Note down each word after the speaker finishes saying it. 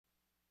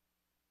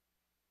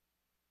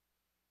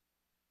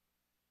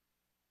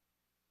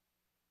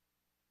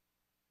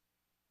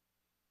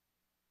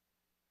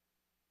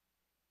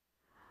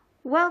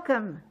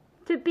Welcome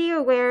to Be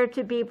Aware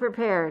to Be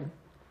Prepared.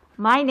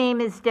 My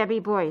name is Debbie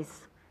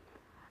Boyce.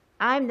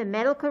 I'm the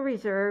Medical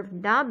Reserve,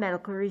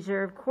 Non-Medical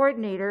Reserve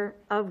Coordinator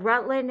of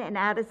Rutland and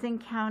Addison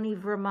County,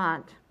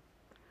 Vermont.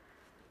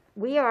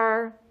 We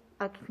are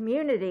a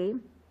community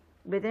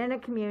within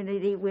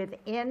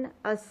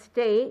a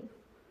state,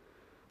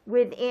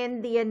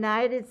 within the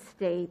United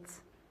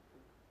States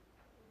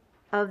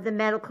of the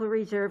Medical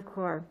Reserve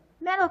Corps.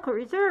 Medical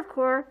Reserve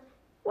Corps?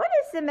 What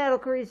is the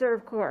Medical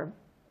Reserve Corps?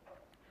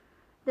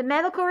 The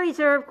Medical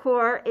Reserve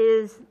Corps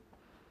is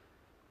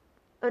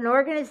an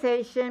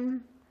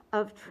organization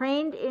of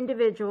trained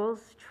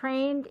individuals,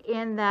 trained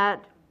in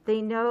that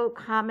they know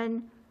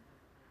common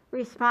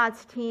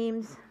response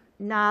teams,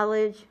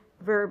 knowledge,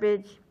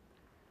 verbiage.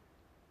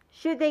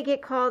 Should they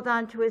get called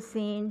onto a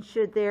scene,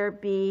 should there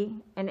be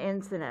an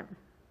incident?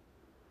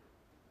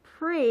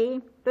 Pre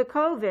the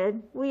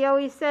COVID, we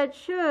always said,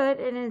 should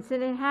an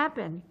incident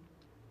happen?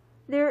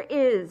 There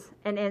is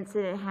an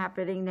incident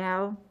happening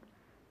now.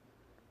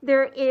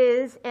 There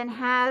is and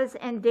has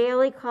and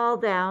daily call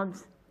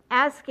downs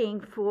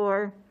asking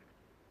for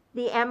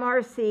the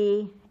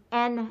MRC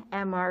and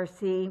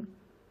NMRC's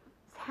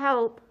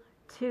help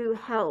to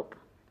help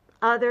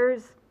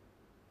others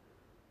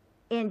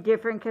in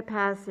different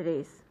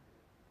capacities.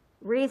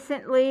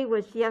 Recently,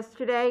 was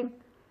yesterday,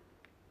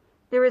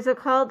 there was a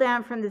call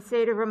down from the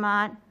state of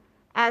Vermont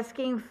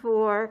asking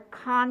for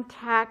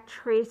contact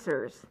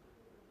tracers.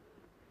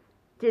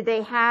 Did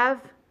they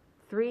have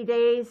 3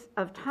 days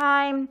of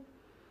time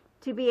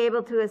to be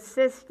able to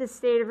assist the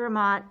state of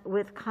Vermont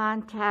with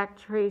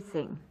contact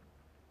tracing?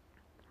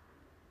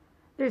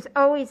 There's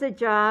always a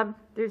job,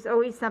 there's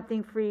always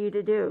something for you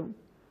to do.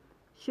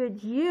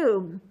 Should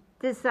you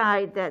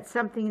decide that's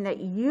something that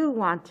you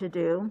want to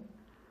do,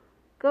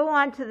 go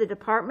on to the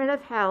Department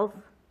of Health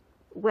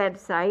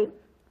website,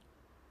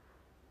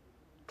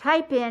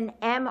 type in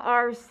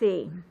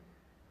MRC.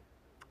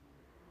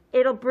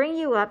 It'll bring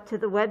you up to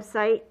the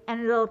website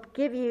and it'll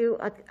give you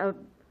a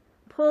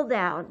pull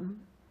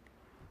down.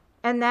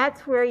 And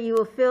that's where you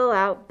will fill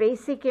out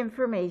basic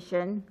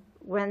information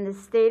when the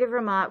state of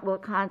Vermont will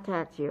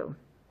contact you.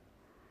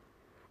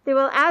 They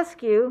will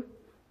ask you,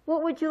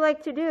 what would you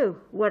like to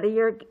do? What are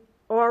your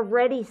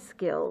already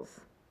skills?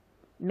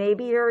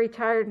 Maybe you're a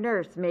retired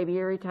nurse, maybe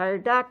you're a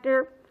retired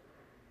doctor,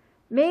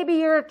 maybe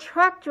you're a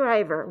truck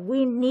driver.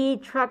 We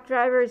need truck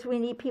drivers, we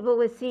need people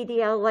with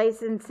CDL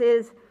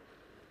licenses,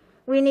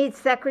 we need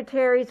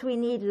secretaries, we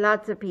need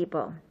lots of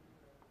people.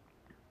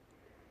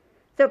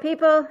 So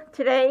people,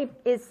 today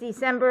is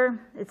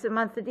December, it's the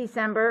month of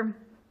December.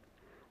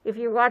 If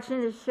you're watching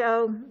the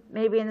show,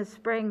 maybe in the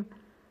spring,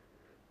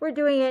 we're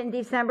doing it in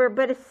December,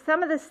 but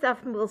some of the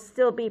stuff will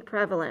still be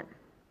prevalent.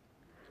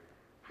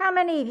 How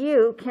many of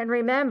you can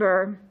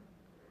remember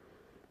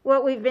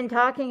what we've been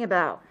talking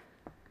about?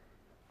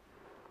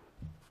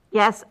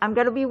 Yes, I'm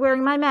going to be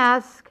wearing my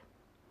mask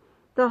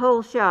the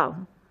whole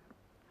show.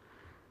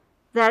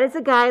 That is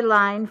a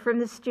guideline from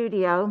the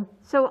studio,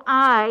 so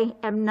I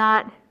am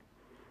not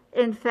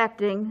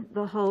infecting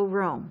the whole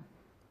room.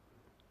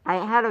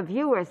 I had a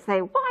viewer say,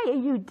 why are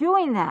you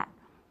doing that?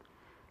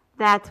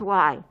 That's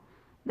why.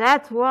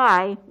 That's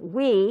why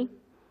we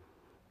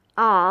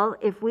all,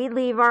 if we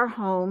leave our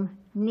home,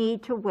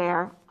 need to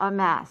wear a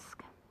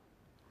mask.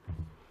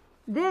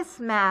 This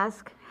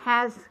mask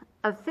has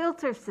a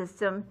filter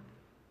system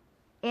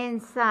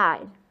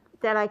inside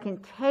that I can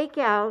take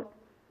out,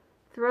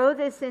 throw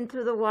this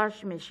into the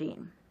washing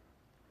machine.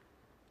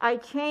 I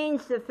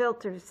changed the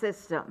filter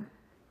system.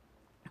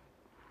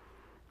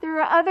 There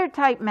are other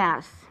type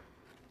masks.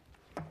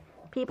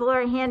 People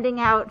are handing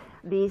out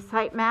these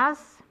type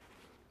masks.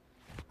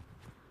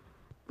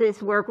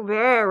 This works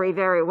very,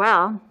 very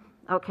well,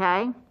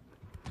 okay?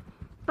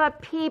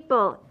 But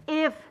people,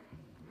 if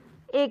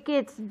it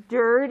gets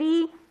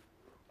dirty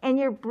and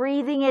you're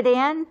breathing it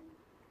in,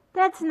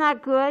 that's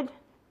not good.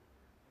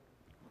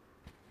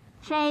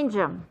 Change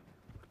them.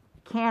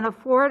 Can't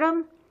afford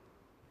them?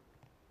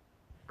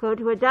 Go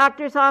to a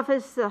doctor's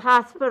office, a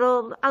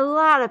hospital. A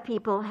lot of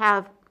people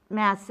have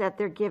masks that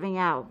they're giving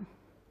out.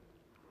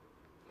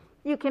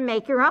 You can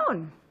make your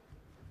own.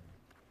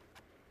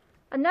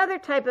 Another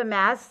type of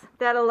mask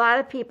that a lot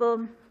of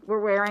people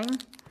were wearing,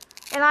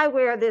 and I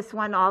wear this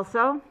one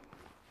also,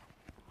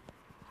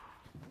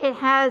 it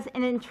has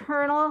an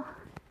internal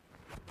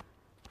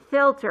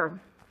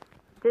filter.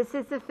 This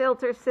is the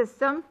filter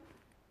system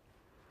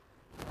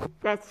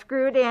that's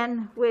screwed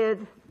in with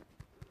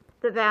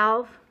the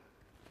valve.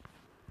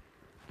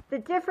 The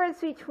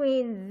difference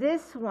between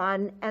this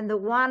one and the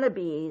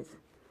wannabes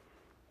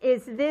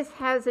is this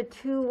has a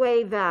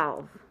two-way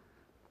valve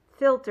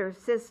filter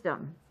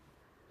system.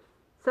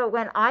 So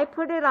when I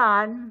put it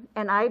on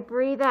and I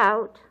breathe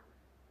out,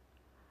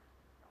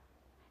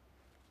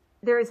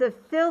 there's a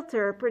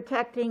filter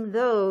protecting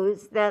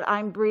those that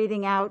I'm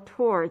breathing out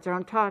towards or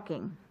I'm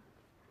talking.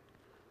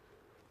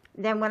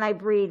 Then when I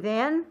breathe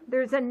in,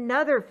 there's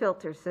another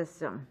filter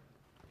system.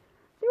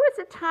 There was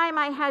a time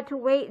I had to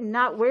wait and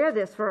not wear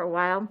this for a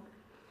while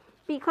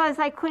because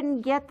I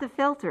couldn't get the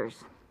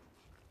filters.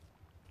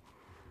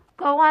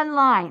 Go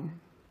online.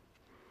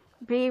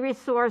 Be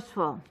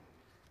resourceful.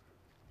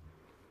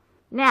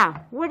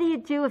 Now, what do you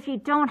do if you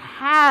don't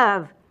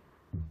have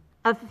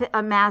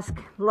a mask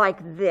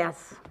like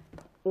this,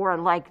 or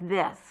like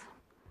this,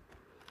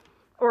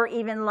 or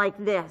even like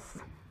this?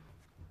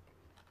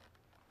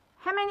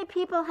 How many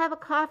people have a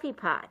coffee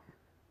pot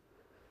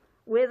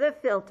with a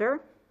filter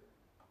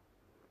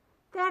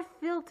that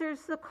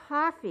filters the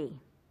coffee?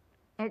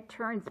 It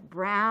turns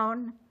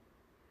brown.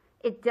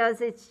 It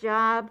does its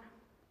job.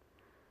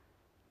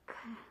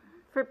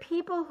 For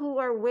people who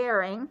are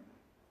wearing,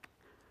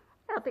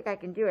 I don't think I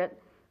can do it,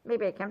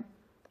 maybe I can,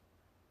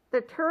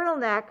 the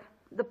turtleneck,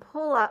 the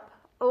pull-up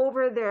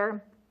over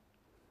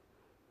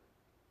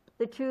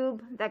the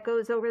tube that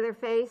goes over their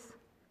face,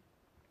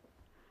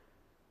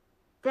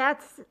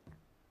 that's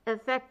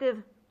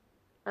effective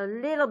a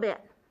little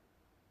bit.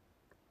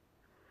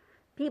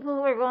 People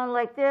who are going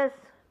like this,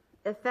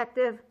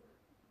 effective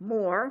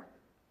more.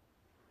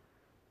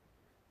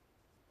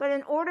 But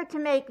in order to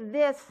make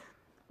this,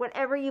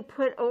 whatever you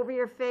put over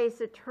your face,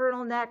 the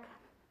turtleneck,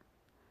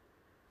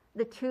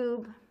 the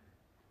tube,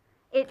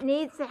 it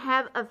needs to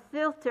have a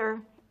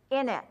filter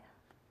in it.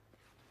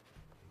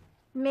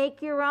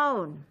 Make your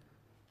own.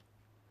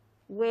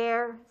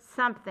 Wear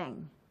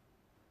something.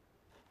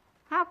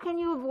 How can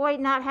you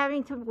avoid not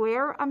having to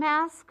wear a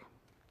mask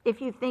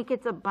if you think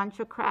it's a bunch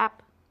of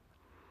crap?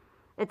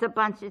 It's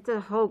a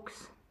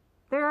hoax.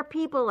 There are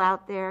people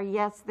out there.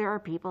 Yes, there are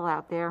people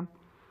out there.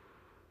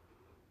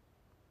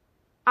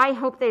 I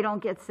hope they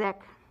don't get sick,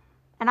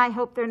 and I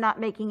hope they're not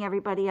making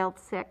everybody else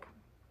sick.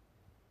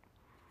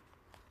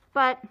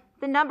 But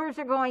the numbers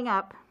are going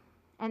up,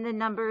 and the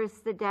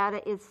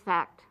data is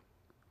fact.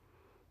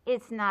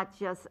 It's not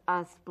just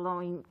us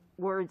blowing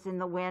words in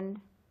the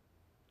wind.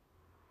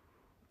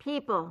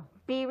 People,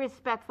 be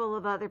respectful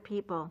of other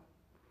people.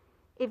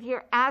 If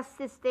you're asked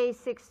to stay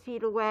 6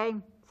 feet away,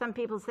 some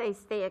people say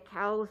stay a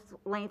cow's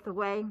length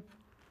away,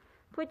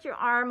 put your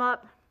arm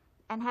up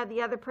and have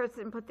the other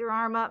person put their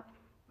arm up.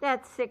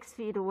 That's 6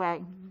 feet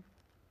away.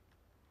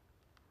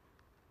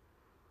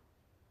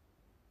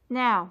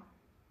 Now,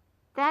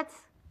 that's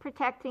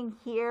protecting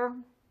here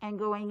and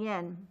going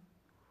in.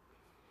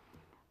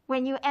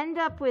 When you end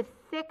up with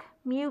thick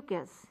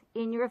mucus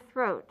in your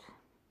throat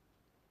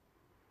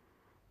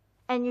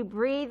and you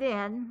breathe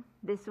in,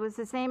 this was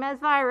the same as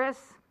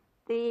virus,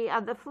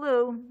 the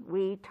flu.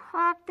 We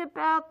talked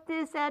about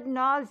this ad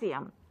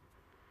nauseum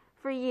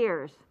for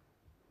years.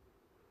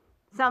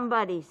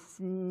 Somebody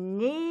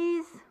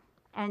sneeze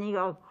and you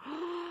go,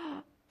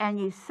 and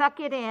you suck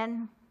it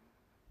in,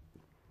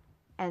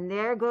 and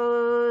there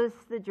goes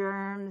the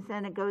germs,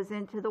 and it goes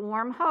into the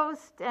warm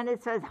host, and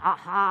it says, ha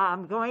ha,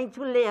 I'm going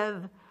to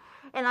live,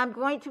 and I'm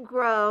going to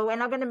grow,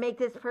 and I'm going to make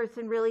this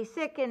person really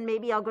sick, and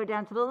maybe I'll go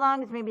down to the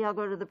lungs, maybe I'll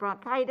go to the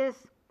bronchitis,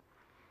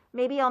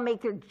 maybe I'll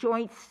make their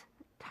joints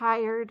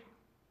tired.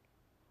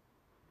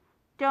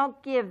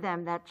 Don't give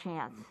them that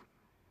chance.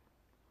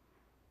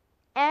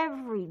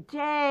 Every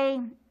day,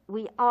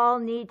 we all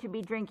need to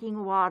be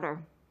drinking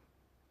water.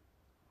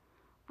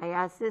 I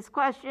ask this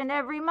question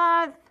every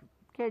month.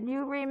 Can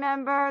you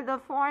remember the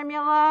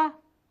formula?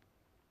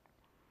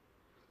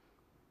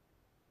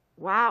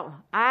 Wow,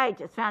 I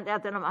just found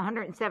out that I'm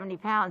 170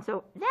 pounds,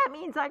 so that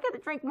means I got to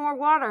drink more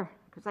water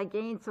because I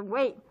gained some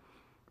weight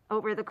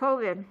over the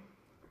COVID.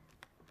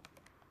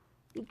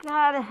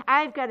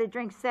 I've got to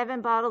drink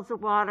 7 bottles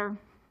of water.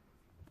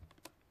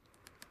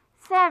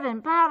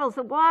 7 bottles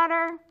of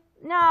water?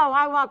 No,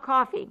 I want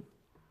coffee.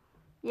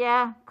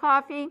 Yeah,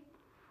 coffee.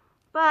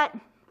 But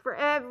for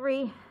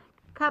every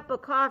cup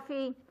of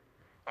coffee,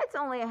 it's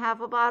only a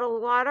half a bottle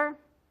of water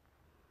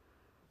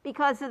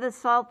because of the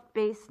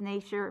salt-based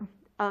nature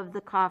of the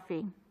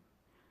coffee.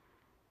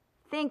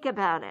 Think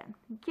about it.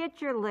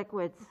 Get your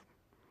liquids.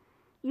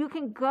 You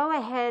can go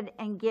ahead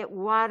and get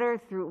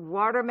water through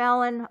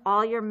watermelon,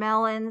 all your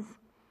melons,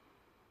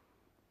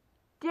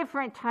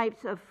 different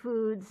types of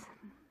foods.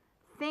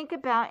 Think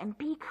about and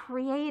be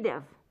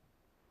creative.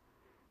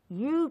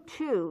 You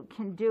too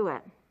can do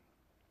it.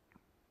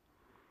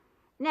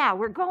 Now,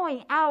 we're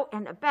going out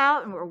and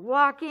about and we're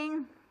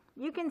walking.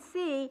 You can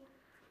see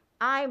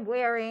I'm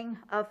wearing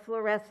a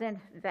fluorescent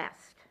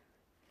vest.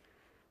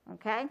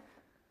 Okay?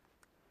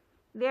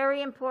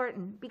 Very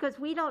important because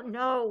we don't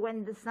know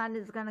when the sun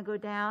is going to go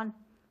down.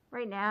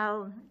 Right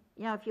now,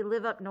 if you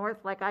live up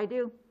north like I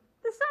do,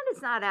 the sun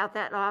is not out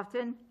that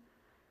often.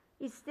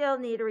 You still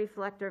need a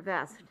reflector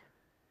vest.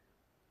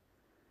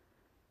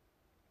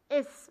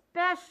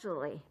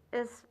 Especially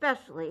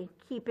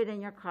keep it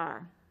in your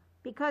car.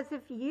 Because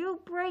if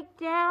you break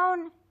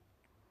down,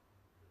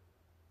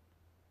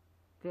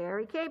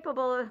 very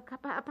capable of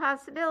a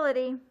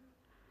possibility,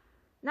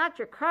 not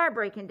your car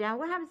breaking down.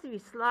 What happens if you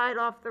slide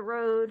off the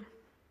road?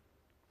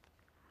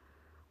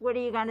 What are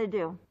you going to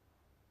do?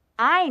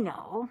 I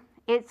know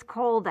it's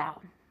cold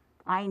out.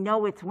 I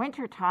know it's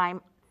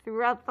wintertime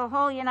throughout the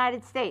whole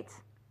United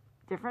States.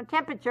 Different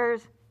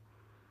temperatures.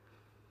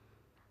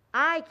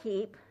 I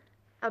keep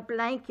a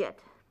blanket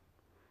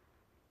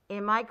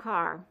in my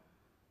car.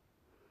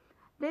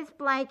 This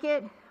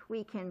blanket,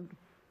 we can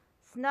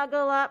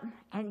snuggle up,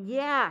 and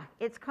yeah,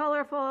 it's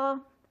colorful.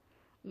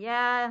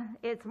 Yeah,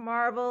 it's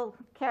Marvel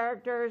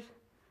characters.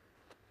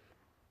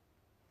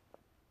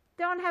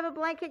 Don't have a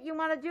blanket you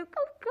want to do?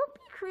 Go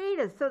be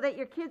creative so that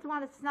your kids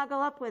want to snuggle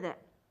up with it.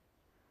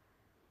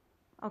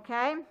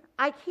 Okay?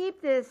 I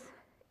keep this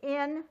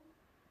in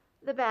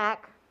the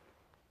back.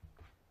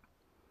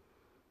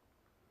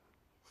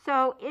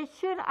 So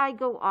should I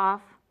go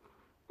off,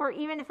 or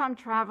even if I'm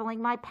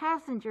traveling, my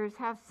passengers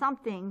have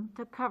something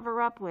to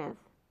cover up with.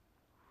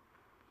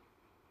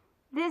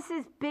 This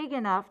is big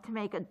enough to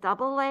make a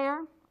double layer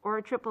or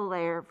a triple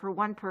layer for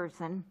one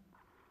person,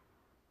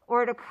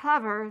 or to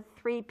cover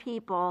 3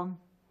 people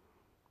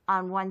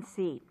on one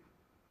seat.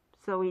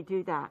 So we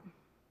do that.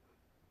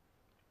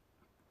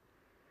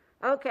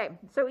 Okay,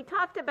 so we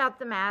talked about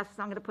the masks.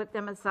 I'm going to put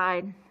them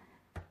aside.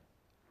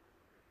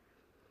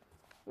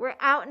 We're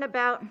out and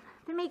about.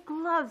 They make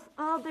gloves,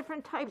 all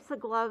different types of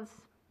gloves.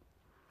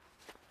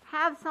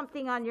 Have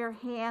something on your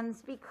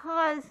hands,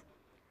 because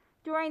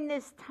during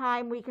this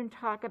time we can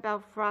talk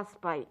about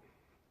frostbite.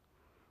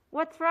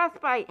 What's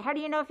frostbite? How do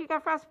you know if you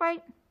got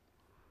frostbite?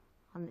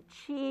 On the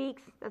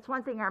cheeks. That's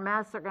one thing our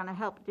masks are going to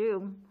help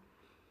do.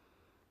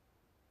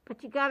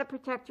 But you got to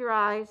protect your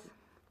eyes.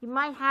 You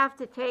might have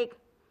to take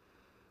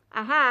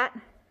a hat.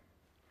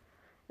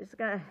 It's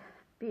going to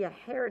be a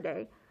hair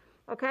day.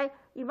 Okay?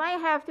 You might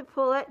have to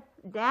pull it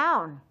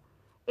down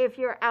if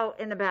you're out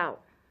and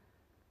about.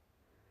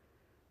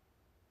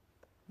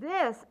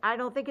 This, I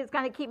don't think it's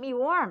going to keep me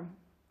warm.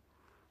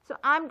 So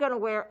I'm going to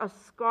wear a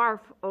scarf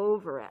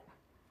over it.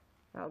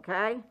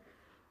 Okay?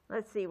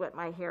 Let's see what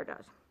my hair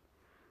does.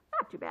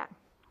 Not too bad.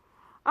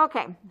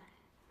 Okay.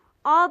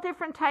 All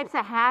different types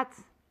of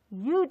hats.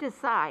 You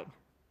decide.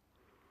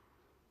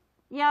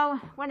 You know,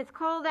 when it's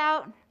cold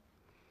out,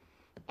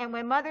 and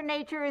when Mother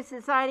Nature is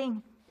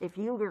deciding if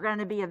you are going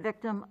to be a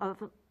victim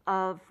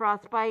of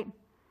frostbite,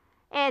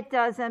 it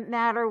doesn't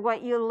matter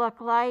what you look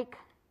like.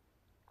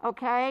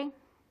 Okay?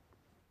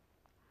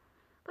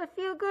 But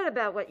feel good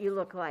about what you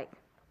look like.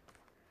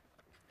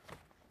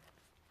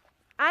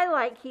 I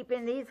like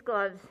keeping these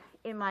gloves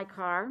in my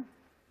car,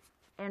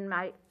 and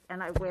I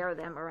wear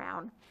them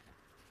around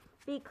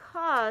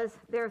because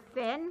they're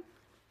thin.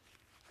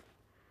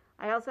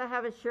 I also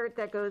have a shirt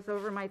that goes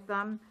over my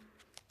thumb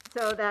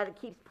so that it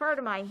keeps part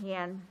of my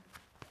hand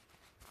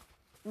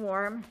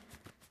warm.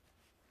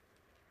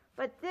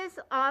 But this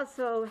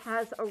also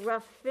has a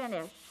rough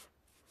finish.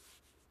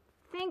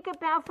 Think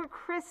about for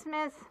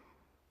Christmas,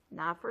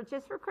 not for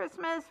just for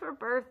Christmas, for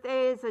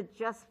birthdays, a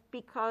just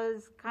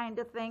because kind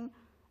of thing.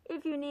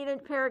 If you need a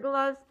pair of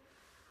gloves,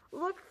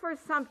 look for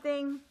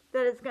something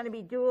that is going to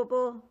be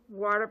doable,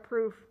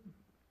 waterproof,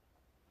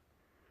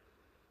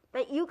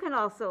 that you can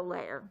also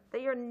layer,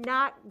 that you're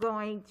not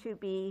going to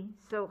be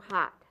so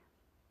hot.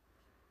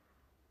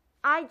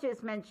 I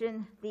just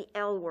mentioned the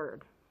L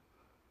word,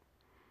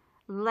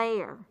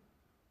 layer.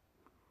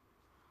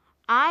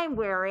 I'm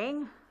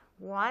wearing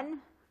 1,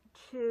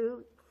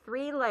 2,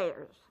 3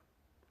 layers.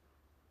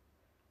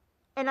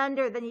 And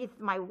underneath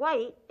my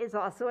white is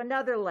also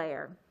another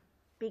layer,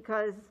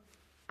 because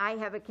I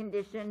have a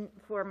condition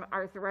for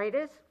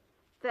arthritis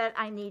that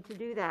I need to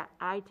do that.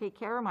 I take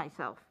care of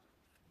myself.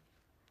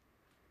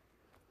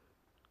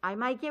 I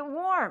might get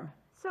warm,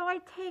 so I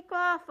take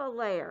off a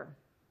layer.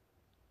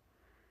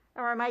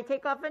 Or I might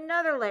take off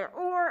another layer,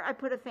 or I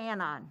put a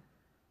fan on.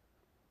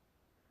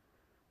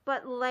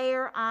 But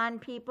layer on,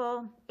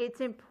 people.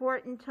 It's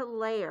important to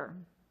layer.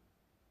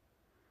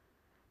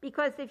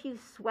 Because if you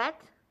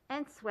sweat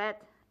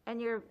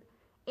and your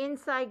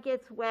inside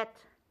gets wet,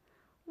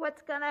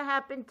 what's going to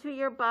happen to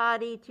your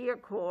body, to your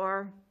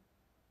core?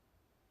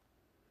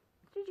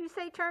 Did you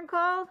say turn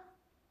cold?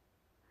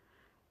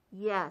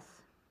 Yes.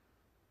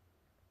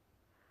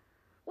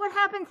 What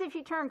happens if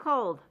you turn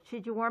cold?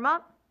 Should you warm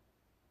up?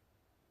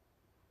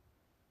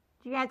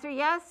 Do you answer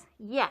yes?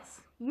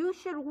 Yes. You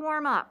should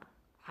warm up.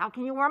 How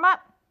can you warm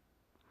up?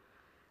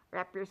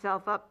 Wrap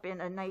yourself up in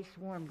a nice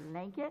warm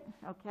blanket,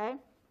 okay?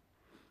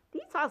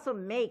 These also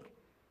make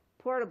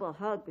portable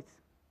hugs.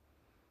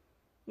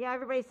 Yeah,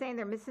 everybody's saying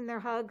they're missing their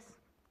hugs.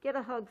 Get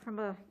a hug from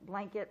a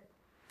blanket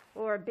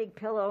or a big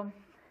pillow.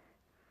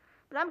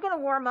 But I'm going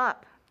to warm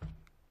up.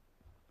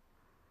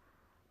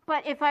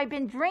 But if I've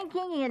been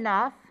drinking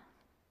enough,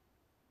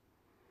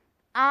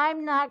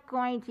 I'm not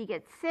going to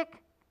get sick.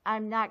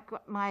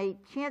 My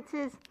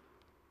chances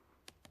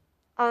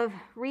of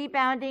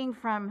rebounding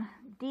from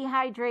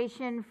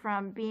dehydration,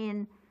 from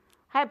being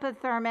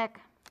hypothermic,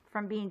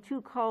 from being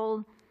too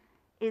cold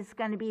is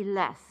going to be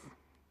less.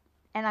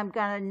 And I'm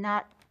going to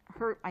not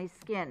hurt my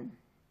skin.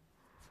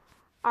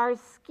 Our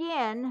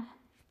skin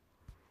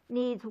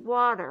needs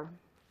water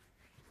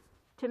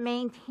to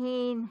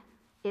maintain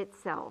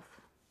itself.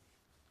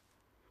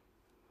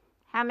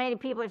 How many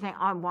people are saying,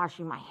 oh, I'm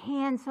washing my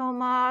hands so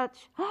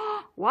much?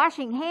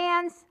 Washing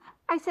hands?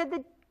 I said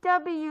the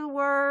W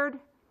word.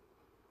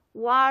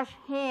 Wash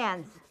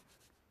hands.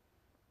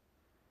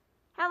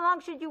 How long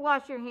should you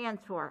wash your hands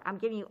for? I'm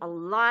giving you a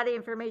lot of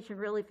information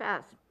really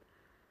fast.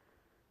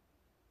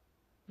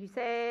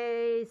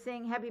 You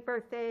sing happy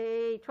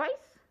birthday twice.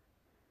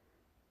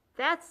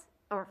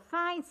 Or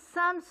find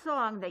some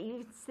song that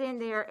you can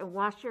stand there and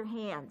wash your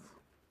hands.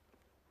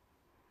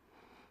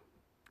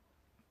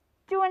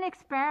 Do an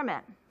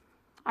experiment.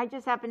 I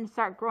just happened to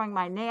start growing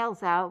my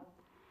nails out,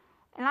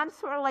 and I'm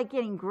sort of like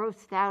getting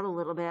grossed out a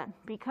little bit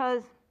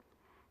because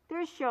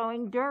they're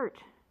showing dirt.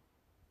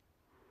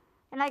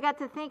 And I got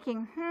to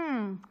thinking,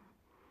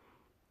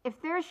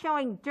 if they're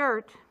showing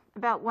dirt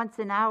about once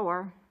an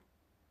hour,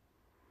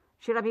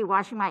 should I be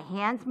washing my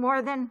hands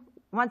more than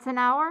once an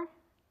hour?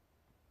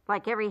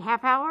 Like every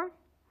half hour?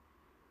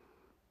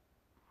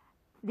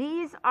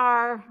 These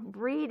are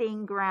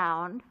breeding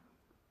ground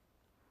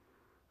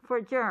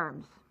for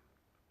germs.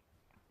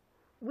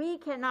 We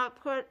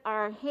cannot put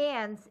our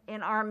hands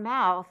in our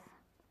mouth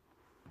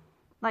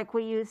like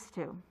we used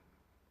to.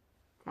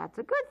 That's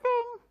a good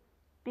thing,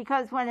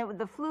 because when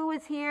the flu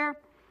was here,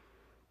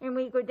 and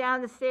we go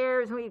down the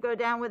stairs, when you go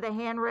down with a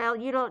handrail,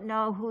 you don't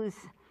know whose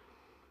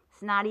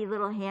snotty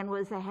little hand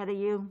was ahead of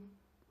you.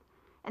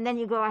 And then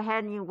you go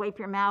ahead and you wipe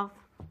your mouth.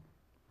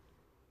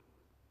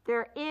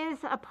 There is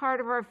a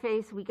part of our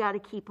face we got to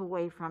keep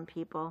away from,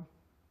 people.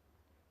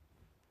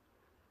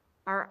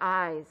 Our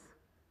eyes.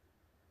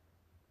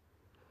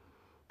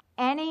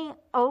 Any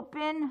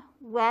open,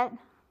 wet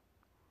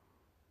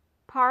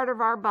part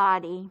of our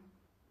body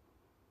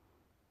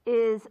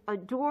is a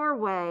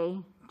doorway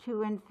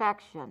to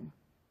infection.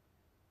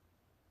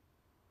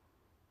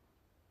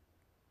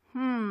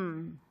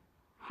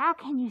 How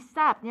can you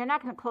stop? You're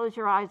not going to close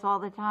your eyes all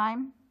the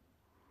time.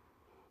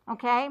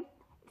 Okay?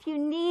 If you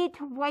need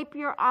to wipe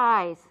your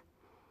eyes,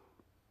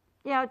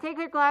 take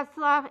your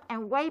glasses off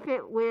and wipe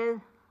it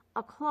with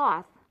a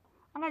cloth.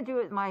 I'm going to do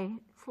it with my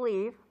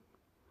sleeve.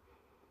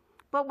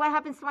 But what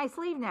happens to my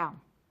sleeve now?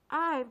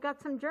 I've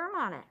got some germ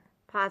on it,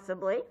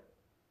 possibly.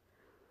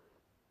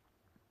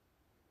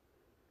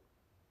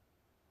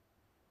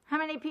 How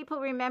many people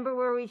remember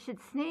where we should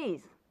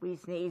sneeze? We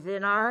sneeze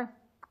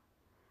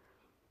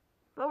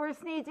but we're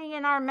sneezing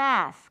in our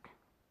mask.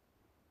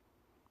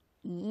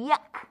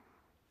 Yuck.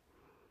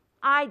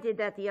 I did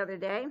that the other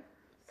day.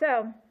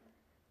 So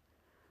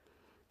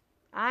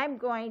I'm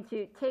going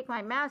to take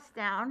my mask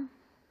down.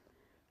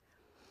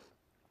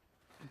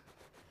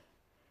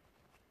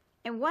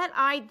 And what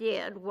I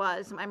did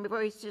was, my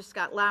voice just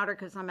got louder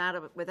because I'm out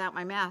of it without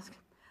my mask.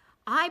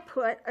 I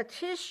put a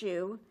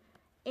tissue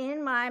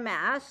in my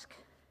mask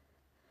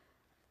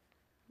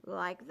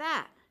like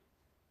that.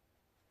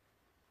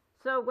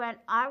 So when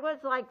I was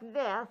like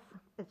this,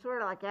 it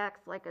sort of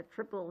acts like a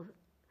triple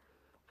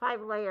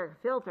 5-layer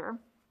filter,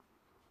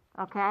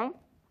 okay?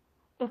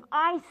 If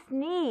I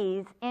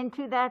sneeze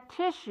into that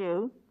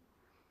tissue,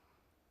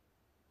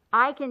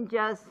 I can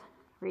just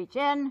reach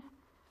in,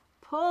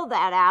 pull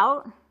that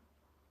out,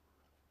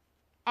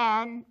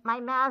 and my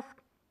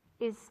mask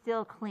is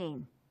still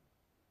clean.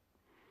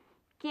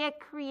 Get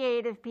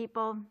creative,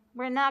 people.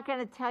 We're not going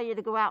to tell you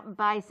to go out and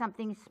buy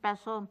something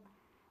special,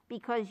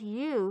 because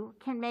you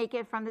can make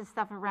it from the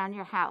stuff around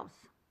your house.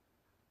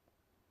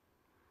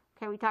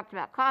 Okay, we talked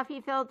about coffee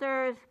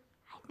filters.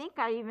 I think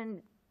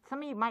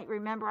some of you might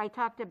remember I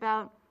talked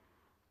about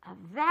a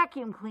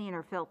vacuum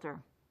cleaner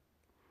filter.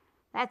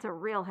 That's a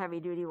real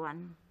heavy-duty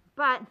one.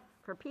 But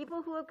for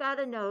people who have got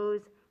a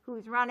nose,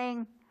 who's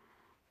running,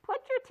 put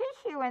your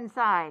tissue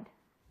inside,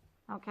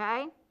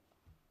 okay?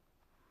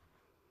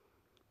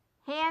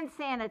 Hand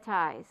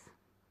sanitize.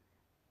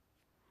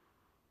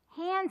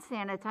 Hand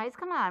sanitize,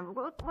 come on,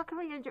 what can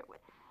we do?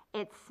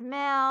 It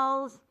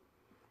smells.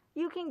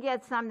 You can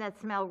get some that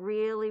smell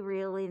really,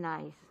 really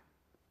nice.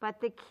 But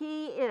the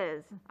key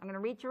is, I'm going to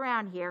reach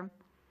around here,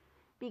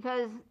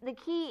 because the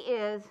key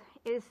is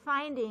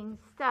finding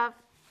stuff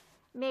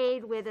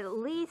made with at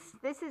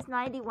least, this is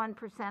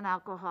 91%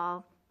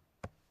 alcohol.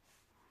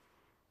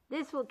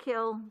 This will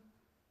kill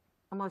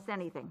almost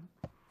anything.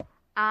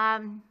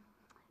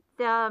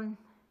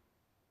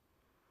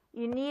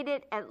 You need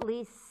it at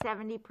least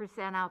 70%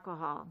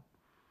 alcohol.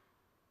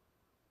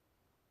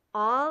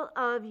 All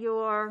of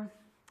your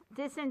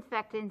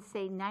disinfectants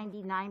say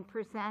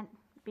 99%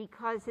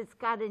 because it's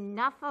got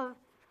enough of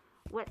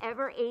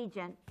whatever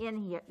agent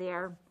in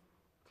there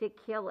to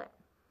kill it.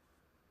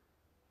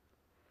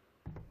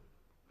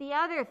 The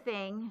other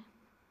thing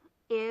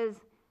is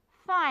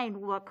find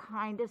what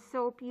kind of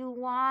soap you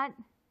want.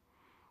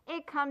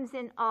 It comes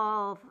in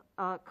all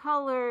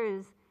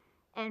colors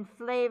and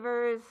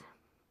flavors.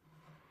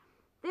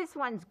 This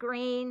one's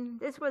green,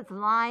 this one's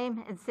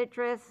lime and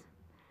citrus.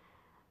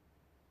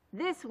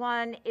 This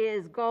one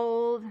is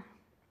gold,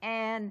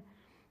 and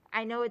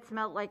I know it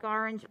smelled like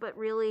orange, but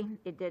really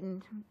it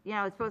didn't.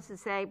 It's supposed to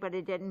say, but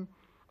it didn't.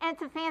 And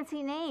it's a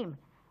fancy name.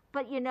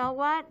 But you know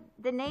what?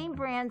 The name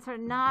brands are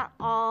not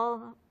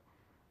all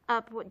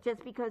up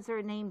just because they're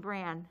a name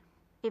brand.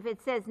 If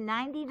it says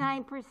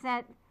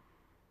 99%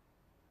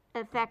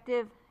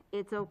 effective,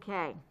 it's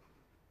okay.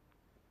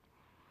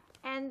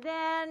 And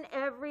then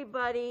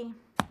everybody,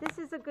 this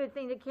is a good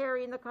thing to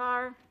carry in the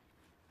car,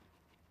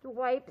 the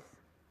wipes.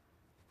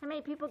 How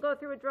many people go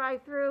through a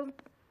drive-through?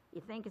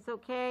 You think it's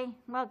okay?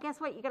 Well, guess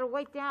what? You got to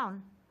wipe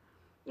down.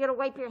 You gotta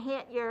wipe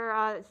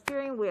your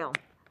steering wheel,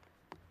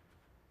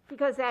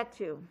 because that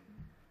too.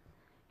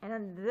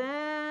 And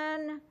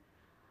then,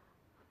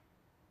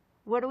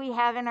 what do we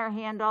have in our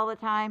hand all the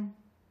time?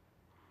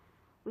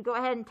 We go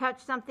ahead and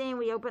touch something,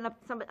 we open up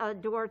a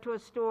door to a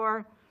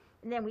store,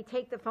 and then we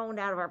take the phone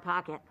out of our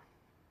pocket.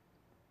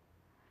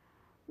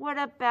 What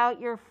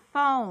about your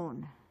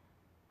phone?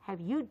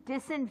 Have you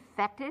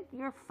disinfected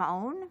your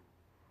phone?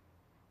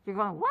 You're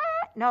going, what?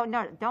 No,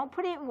 don't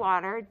put it in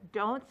water.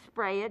 Don't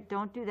spray it.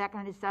 Don't do that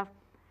kind of stuff.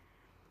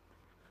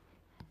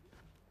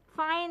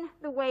 Find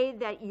the way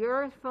that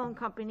your phone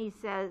company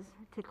says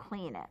to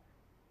clean it.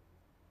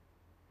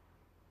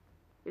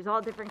 There's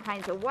all different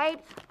kinds of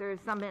wipes. There's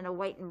some in a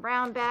white and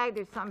brown bag.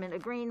 There's some in a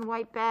green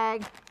white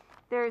bag.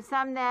 There's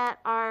some that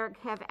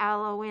have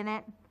aloe in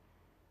it.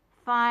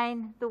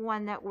 Find the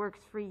one that works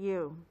for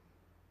you.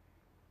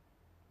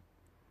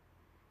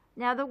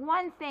 Now,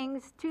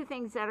 two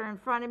things that are in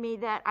front of me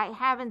that I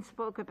haven't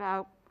spoke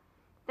about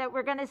that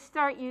we're going to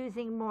start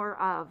using more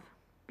of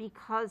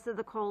because of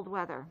the cold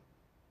weather.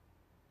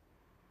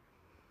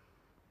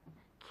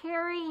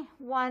 Carry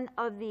one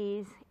of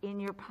these in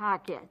your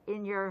pocket,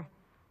 in your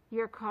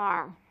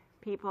car,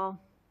 people.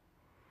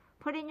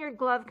 Put in your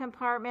glove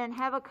compartment,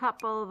 have a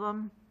couple of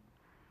them.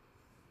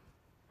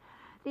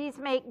 These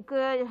make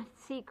good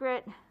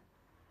secret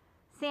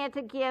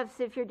Santa gifts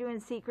if you're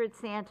doing Secret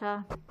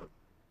Santa.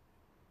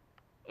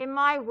 In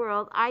my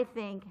world, I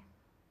think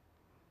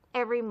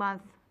every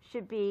month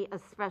should be a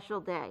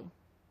special day.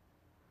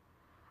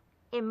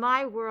 In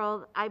my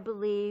world, I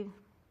believe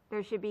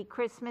there should be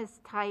Christmas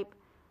type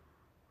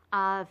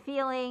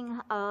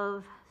feeling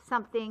of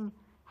something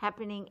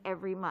happening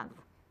every month.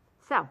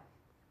 So,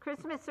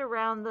 Christmas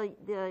around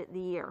the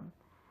year.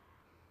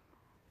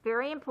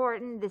 Very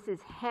important. This is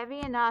heavy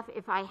enough.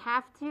 If I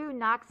have to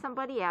knock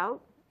somebody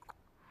out,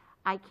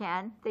 I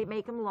can. They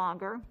make them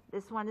longer.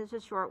 This one is a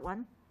short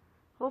one.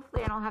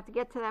 Hopefully I don't have to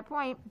get to that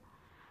point.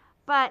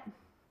 But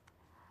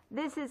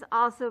this is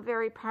also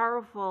very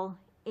powerful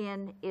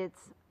in its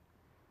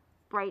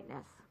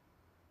brightness.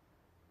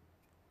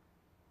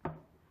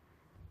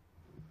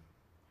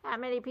 How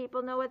many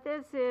people know what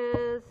this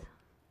is?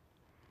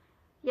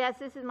 Yes,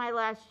 this is my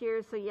last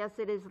year, so yes,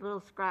 it is a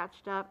little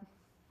scratched up.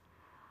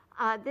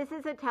 This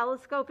is a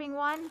telescoping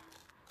one,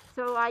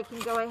 so I can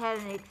go ahead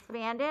and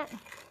expand it.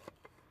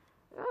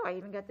 Oh, I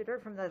even got the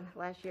dirt from the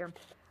last year.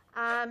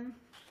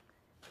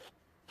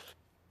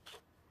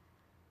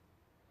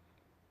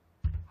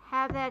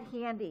 Have that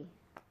handy.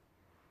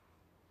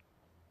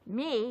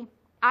 Me,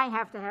 I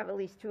have to have at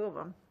least two of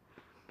them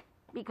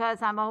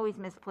because I'm always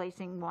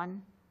misplacing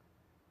one.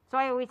 So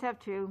I always have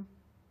two.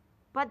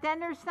 But then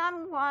there's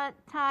some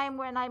time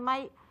when I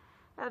might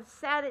have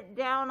sat it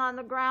down on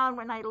the ground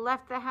when I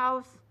left the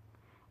house,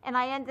 and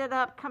I ended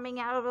up coming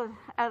out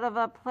of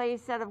a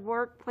place of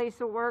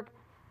work,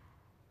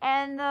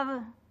 and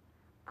the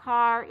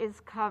car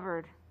is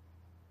covered.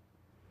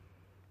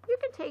 You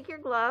can take your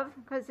glove,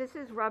 because this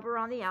is rubber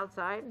on the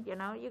outside,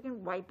 you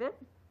can wipe it,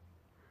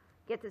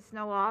 get the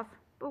snow off.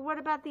 But what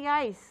about the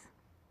ice?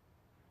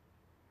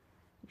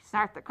 You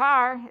start the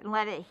car and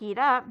let it heat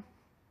up.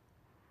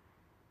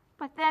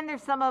 But then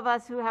there's some of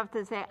us who have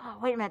to say, oh,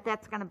 wait a minute,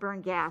 that's going to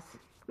burn gas.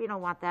 We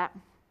don't want that.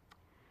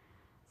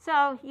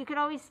 So you can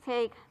always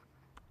take,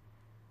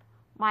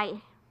 my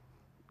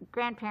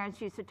grandparents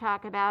used to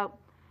talk about,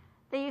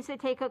 they used to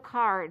take a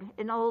card,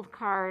 an old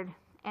card,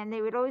 and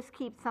they would always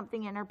keep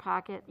something in their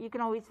pocket. You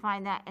can always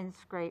find that and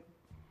scrape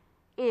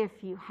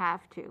if you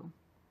have to.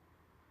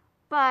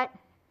 But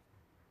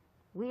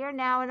we are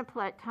now in a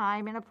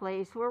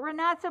place where we're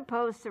not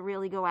supposed to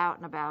really go out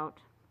and about.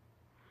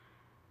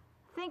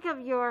 Think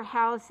of your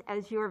house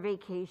as your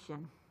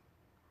vacation.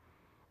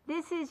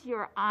 This is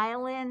your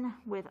island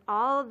with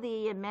all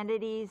the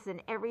amenities and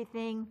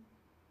everything.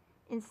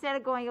 Instead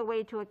of going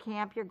away to a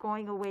camp, you're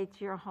going away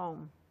to your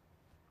home.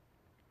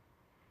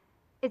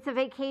 It's a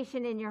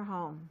vacation in your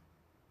home.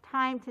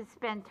 Time to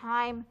spend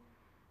time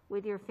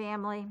with your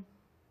family.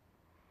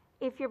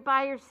 If you're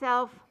by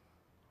yourself,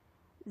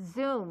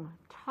 Zoom,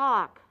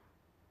 talk.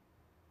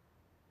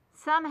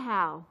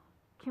 Somehow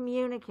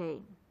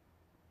communicate.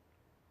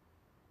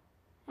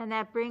 And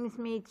that brings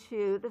me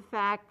to the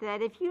fact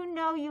that if you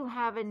know you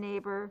have a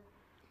neighbor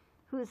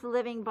who's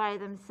living by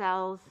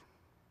themselves,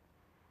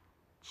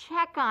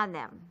 check on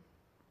them.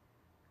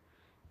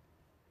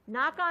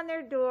 Knock on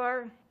their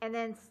door and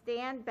then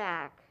stand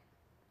back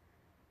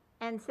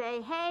and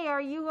say, hey,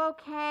 are you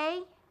okay?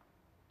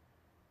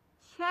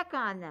 Check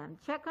on them.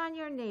 Check on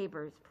your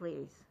neighbors,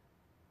 please.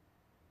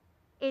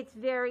 It's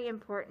very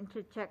important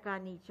to check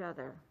on each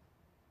other.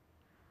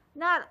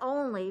 Not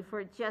only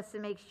for just to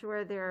make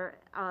sure they're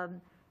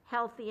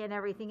healthy and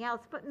everything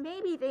else, but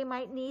maybe they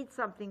might need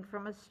something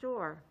from a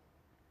store.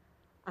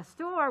 A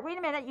store? Wait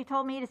a minute, you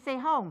told me to stay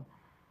home.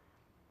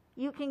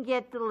 You can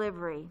get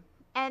delivery.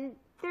 And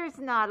there's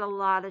not a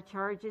lot of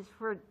charges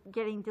for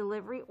getting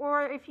delivery.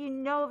 Or if you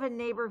know of a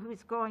neighbor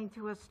who's going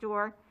to a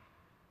store,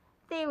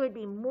 they would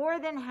be more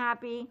than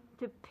happy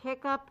to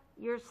pick up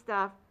your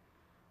stuff,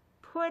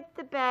 put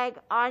the bag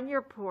on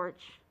your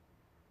porch,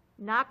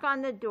 knock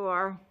on the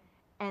door,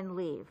 and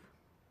leave.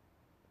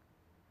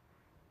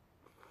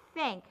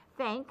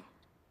 Think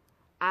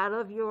out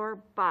of your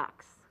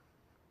box.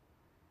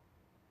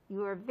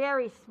 You are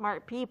very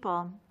smart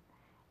people,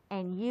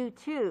 and you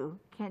too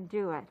can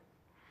do it.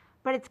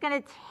 But it's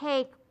going to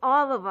take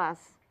all of us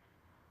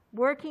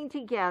working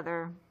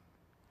together,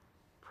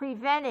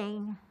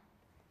 preventing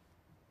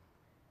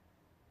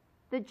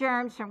the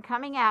germs from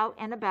coming out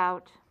and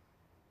about.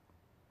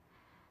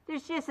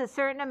 There's just a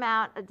certain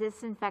amount of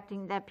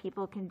disinfecting that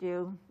people can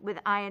do with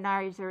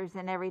ionizers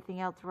and everything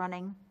else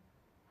running.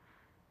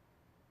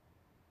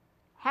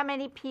 How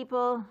many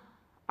people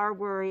are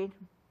worried?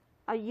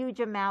 A huge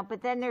amount,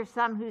 but then there's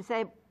some who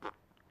say,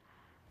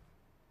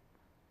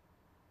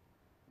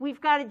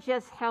 we've got to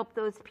just help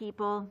those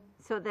people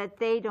so that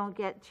they don't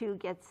get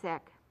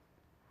sick.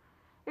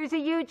 There's a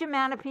huge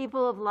amount of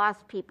people who have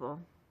lost people.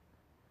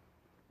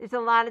 There's a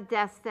lot of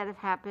deaths that have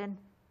happened.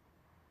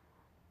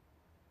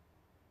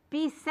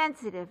 Be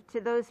sensitive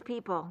to those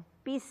people.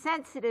 Be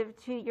sensitive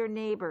to your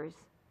neighbors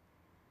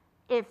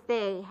if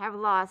they have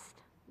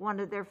lost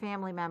one of their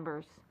family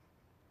members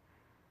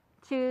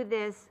to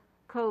this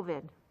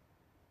COVID.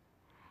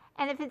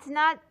 And if it's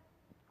not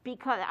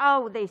because,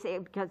 they say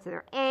because of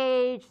their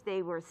age,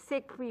 they were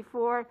sick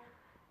before.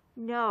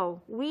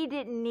 No, we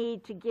didn't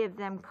need to give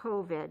them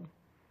COVID,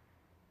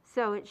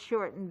 so it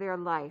shortened their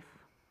life.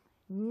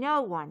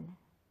 No one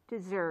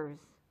deserves.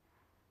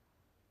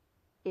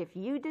 If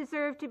you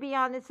deserve to be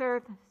on this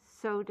earth,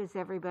 so does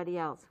everybody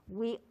else.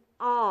 We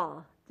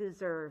all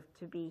deserve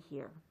to be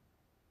here.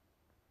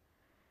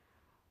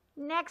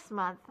 Next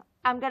month,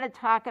 I'm going to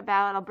talk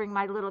about, I'll bring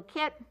my little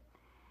kit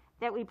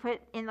that we put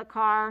in the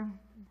car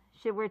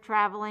should we're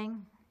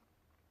traveling.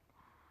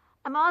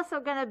 I'm also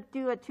going to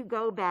do a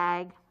to-go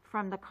bag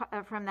from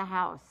the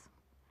house.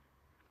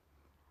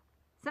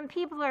 Some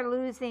people are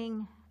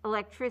losing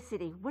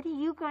electricity. What are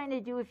you going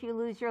to do if you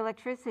lose your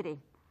electricity?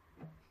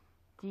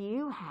 Do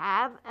you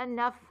have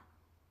enough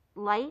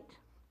light?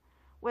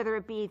 Whether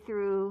it be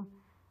through,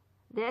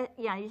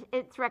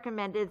 it's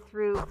recommended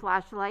through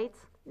flashlights,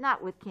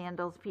 not with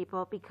candles,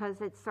 people,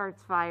 because it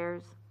starts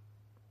fires.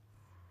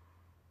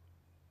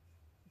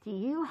 Do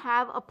you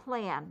have a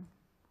plan?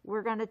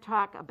 We're going to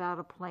talk about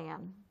a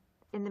plan.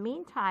 In the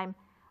meantime,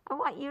 I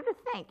want you to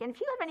think. And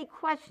if you have any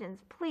questions,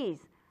 please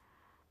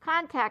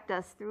contact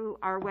us through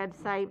our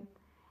website,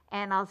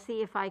 and I'll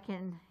see if I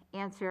can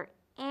answer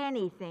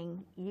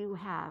anything you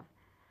have.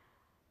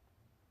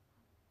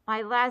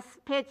 My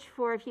last pitch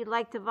for if you'd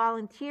like to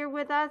volunteer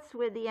with us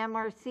with the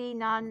MRC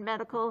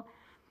non-medical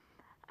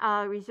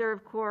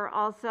Reserve Corps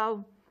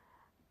also,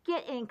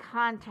 get in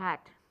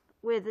contact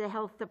with the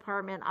health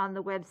department on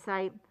the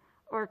website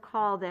or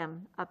call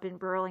them up in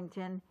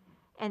Burlington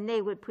and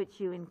they would put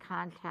you in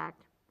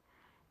contact.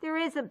 There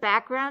is a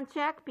background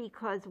check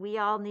because we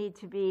all need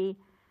to be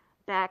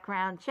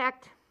background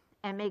checked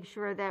and make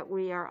sure that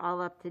we are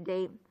all up to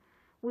date.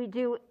 We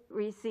do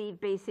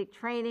receive basic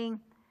training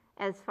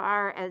as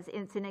far as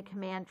incident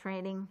command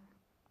training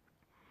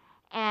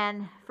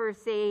and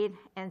first aid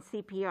and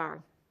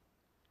CPR.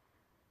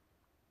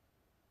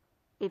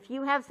 If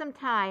you have some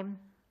time,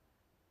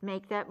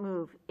 make that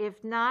move.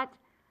 If not,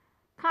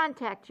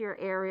 contact your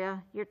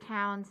area, your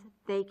towns.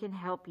 They can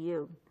help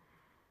you.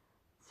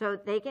 So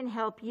they can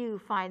help you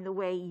find the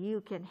way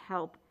you can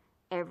help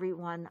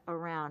everyone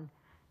around.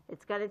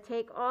 It's going to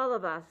take all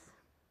of us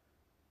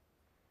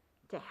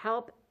to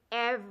help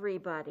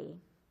everybody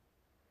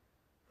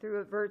through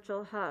a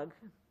virtual hug,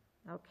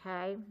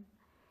 okay?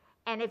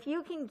 And if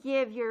you can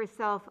give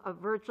yourself a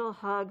virtual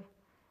hug,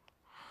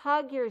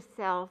 hug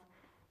yourself,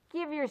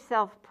 give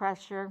yourself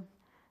pressure,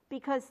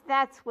 because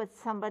that's what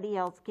somebody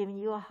else giving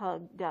you a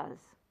hug does.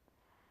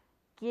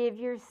 Give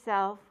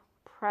yourself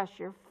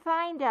pressure.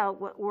 Find out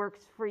what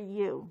works for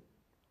you.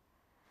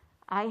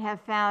 I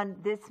have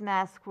found this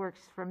mask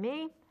works for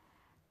me.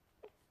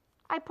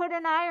 I put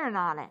an iron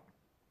on it,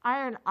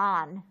 iron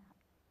on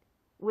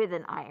with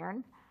an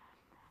iron,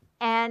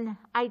 and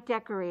I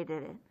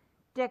decorated it.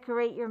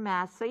 Decorate your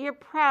mask so you're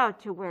proud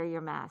to wear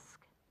your mask.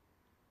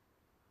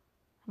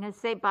 I'm going to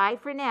say bye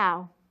for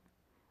now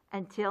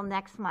until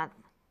next month.